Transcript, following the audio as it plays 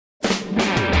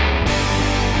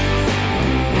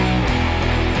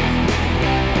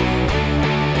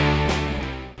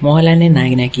മോഹൻലാലിനെ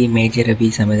നായകനാക്കി മേജർ രവി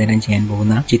സംവിധാനം ചെയ്യാൻ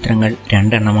പോകുന്ന ചിത്രങ്ങൾ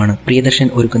രണ്ടെണ്ണമാണ്. പ്രിയദർശൻ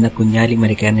ഒരുക്കുന്ന കുഞ്ഞാലി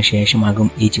മരക്കാരന് ശേഷമാകും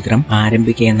ഈ ചിത്രം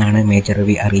ആരംഭിക്കുകയെന്നാണ് മേജർ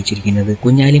രവി അറിയിച്ചിരിക്കുന്നത്.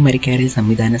 കുഞ്ഞാലി മരക്കാരിൽ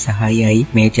സംവിധാന സഹായിയായി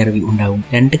മേജർ രവി ഉണ്ടാവും.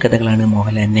 2 കഥകളാണ്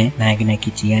മോഹൻലാലിനെ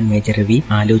നായകനാക്കി ചെയ്യാൻ മേജർ രവി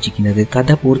ആലോചിക്കുന്നത്.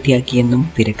 കഥ പൂർത്തിയാക്കിയെന്നും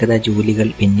തിരക്കഥാ ജോലികൾ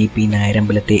NEP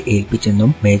നായരമ്പലത്തെ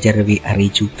ഏൽപ്പിച്ചെന്നും മേജർ രവി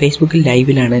അറിയിച്ചു. ഫേസ്ബുക്കിൽ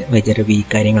ലൈവിലാണ് major Ravi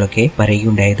ഇക്കാര്യങ്ങളൊക്കെ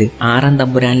പറയുകയുണ്ടായത്. 6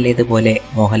 തമ്പുരാനിലേതുപോലെ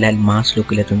Mohanlal mass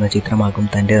ലുക്കിലെത്തുന്ന ചിത്രമാകും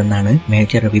തന്റേതെന്നാണ്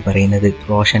major Ravi പറയുന്നത്.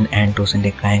 റോഷൻ ആൻഡ്രൂസിന്റെ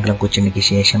കായംകുളം കൊച്ചുണ്ണിക്ക്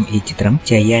ശേഷം ഈ ചിത്രം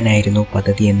ചെയ്യാനായിരുന്നു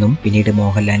പദ്ധതിയെന്നും പിന്നീട്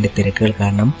മോഹൻലാലിന്റെ തിരക്കുകൾ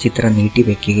കാരണം ചിത്രം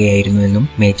നീട്ടിവെക്കുകയായിരുന്നുവെന്നും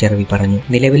മേജർ രവി പറഞ്ഞു.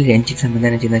 നിലവിൽ രഞ്ജിത്ത്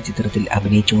സംവിധാനം ചെയ്യുന്ന ചിത്രത്തിൽ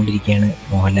അഭിനയിച്ചുകൊണ്ടിരിക്കുകയാണ്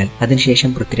മോഹൻലാൽ.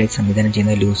 അതിനുശേഷം പൃഥ്വിരാജ് സംവിധാനം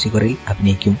ചെയ്യുന്ന ലൂസിഫറിൽ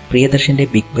അഭിനയിക്കും. പ്രിയദർശന്റെ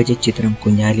ബിഗ് ബജറ്റ് ചിത്രം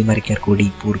കുഞ്ഞാലി മരക്കാർ കൂടി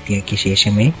പൂർത്തിയാക്കിയ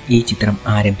ശേഷമേ ഈ ചിത്രം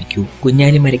ആരംഭിക്കൂ.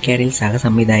 കുഞ്ഞാലി മരക്കാരിൽ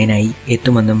സഹസംവിധായകനായി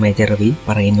എത്തുമെന്നും മേജർ രവി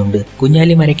പറയുന്നുണ്ട്.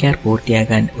 കുഞ്ഞാലി മരക്കാർ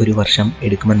പൂർത്തിയാകാൻ 1 വർഷം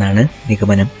എടുക്കുമെന്നാണ്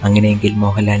നിഗമനം. അങ്ങനെയെങ്കിൽ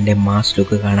മോഹൻലാലിന്റെ മാസ്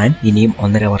ലുക്ക് കാണാൻ ഇനിയും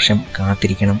 1.5 വർഷം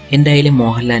കാത്തിരിക്കണം. എന്തായാലും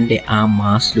മോഹൻലാലിന്റെ ആ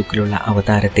മാസ് ലുക്കിലുള്ള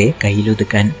അവതാരത്തെ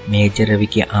കയ്യിലൊതുക്കാൻ മേജർ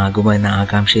രവിക്ക് ആകുമോ എന്ന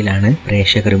ആകാംക്ഷയിലാണ്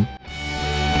പ്രേക്ഷകരും.